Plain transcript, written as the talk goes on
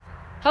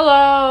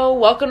Hello,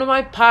 welcome to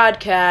my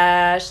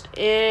podcast,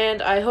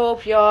 and I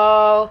hope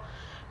y'all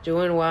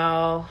doing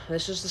well.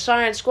 This is the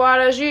Science Squad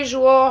as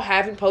usual.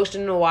 Haven't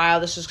posted in a while.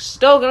 This is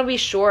still going to be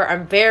short.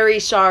 I'm very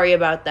sorry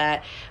about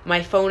that.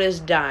 My phone is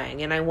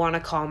dying, and I want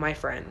to call my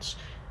friends.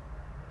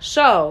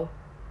 So,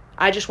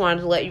 I just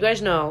wanted to let you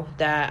guys know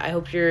that I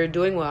hope you're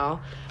doing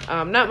well.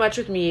 Not much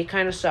with me.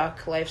 Kind of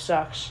suck. Life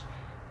sucks.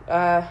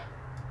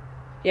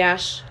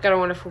 Yes, got a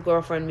wonderful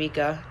girlfriend,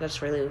 Mika.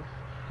 That's really,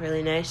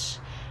 really nice.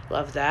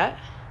 Love that.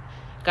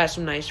 Got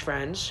some nice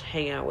friends.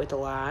 Hang out with a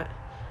lot.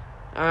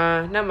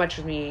 Not much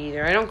with me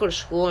either. I don't go to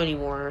school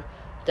anymore.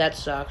 That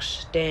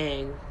sucks.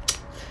 Dang.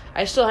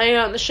 I still hang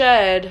out in the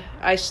shed.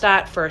 I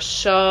stopped for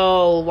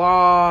so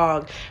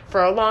long.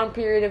 For a long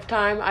period of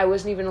time, I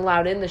wasn't even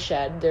allowed in the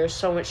shed. There's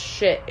so much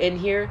shit in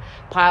here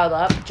piled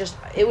up.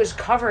 It was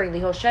covering the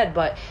whole shed,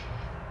 but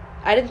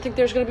I didn't think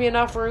there was going to be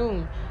enough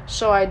room.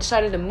 So I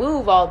decided to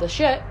move all the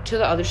shit to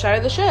the other side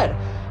of the shed.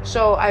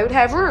 So I would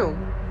have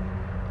room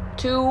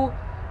to,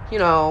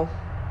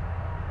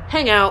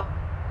 hang out.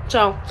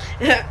 So,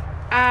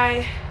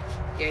 I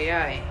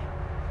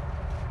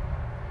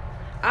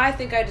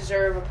think I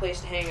deserve a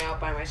place to hang out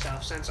by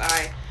myself since now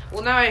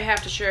I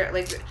have to share,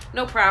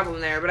 no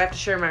problem there, but I have to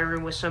share my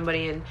room with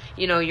somebody and,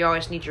 you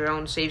always need your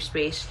own safe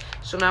space.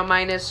 So now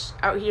mine is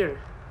out here.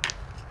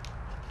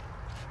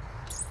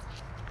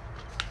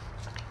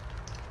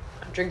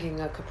 I'm drinking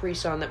a Capri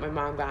Sun that my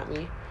mom got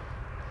me.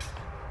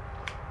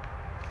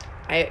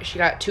 She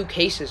got 2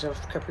 cases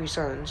of Capri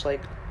Suns,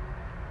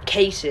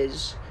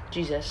 cases.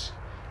 Jesus.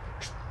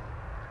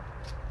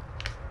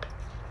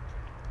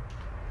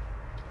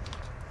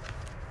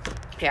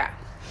 Yeah.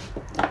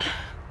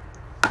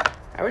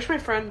 I wish my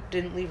friend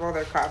didn't leave all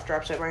their cough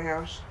drops at my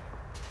house.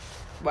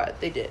 But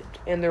they did.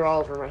 And they're all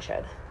over my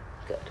shed.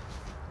 Good.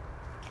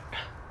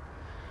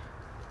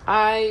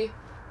 I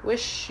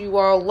wish you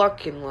all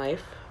luck in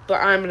life.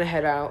 But I'm going to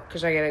head out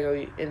because I got to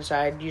go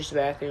inside, use the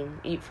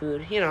bathroom, eat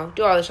food,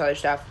 do all this other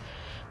stuff.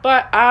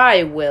 But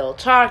I will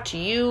talk to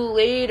you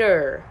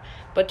later.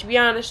 But to be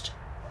honest,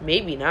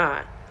 maybe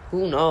not.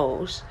 Who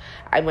knows?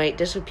 I might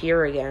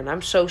disappear again.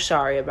 I'm so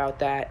sorry about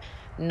that.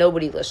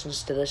 Nobody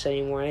listens to this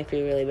anymore, and I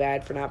feel really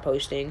bad for not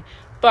posting.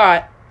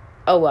 But,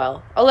 oh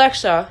well.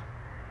 Alexa,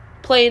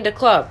 play Into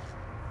Club.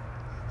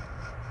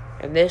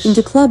 And this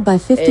Into Club by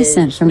 50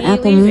 Cent from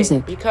Apple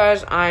Music.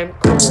 Because I'm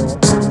cool.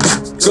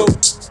 Go,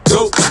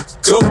 go,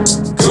 go,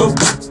 go,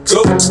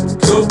 go,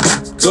 go,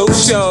 go,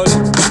 shorty.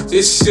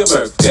 It's your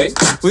birthday.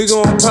 We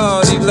gon'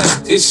 party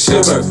like it's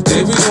your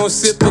birthday. We gon'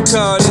 sip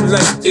Bacardi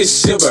like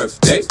it's your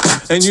birthday.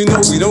 And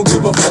we don't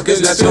give a fuck, it's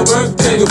not your birthday.